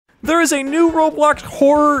There is a new Roblox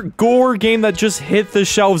horror gore game that just hit the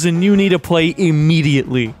shelves and you need to play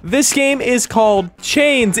immediately. This game is called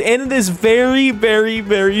Chains, and it is very, very,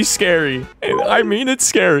 very scary. I mean, it's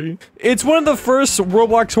scary. It's one of the first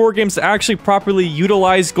Roblox horror games to actually properly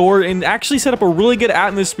utilize gore and actually set up a really good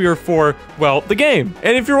atmosphere for, well, the game.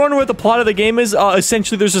 And if you're wondering what the plot of the game is,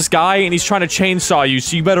 essentially there's this guy and he's trying to chainsaw you,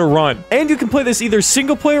 so you better run. And you can play this either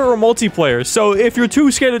single player or multiplayer. So if you're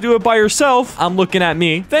too scared to do it by yourself, I'm looking at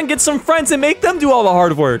me, then get some friends and make them do all the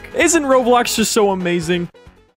hard work. Isn't Roblox just so amazing?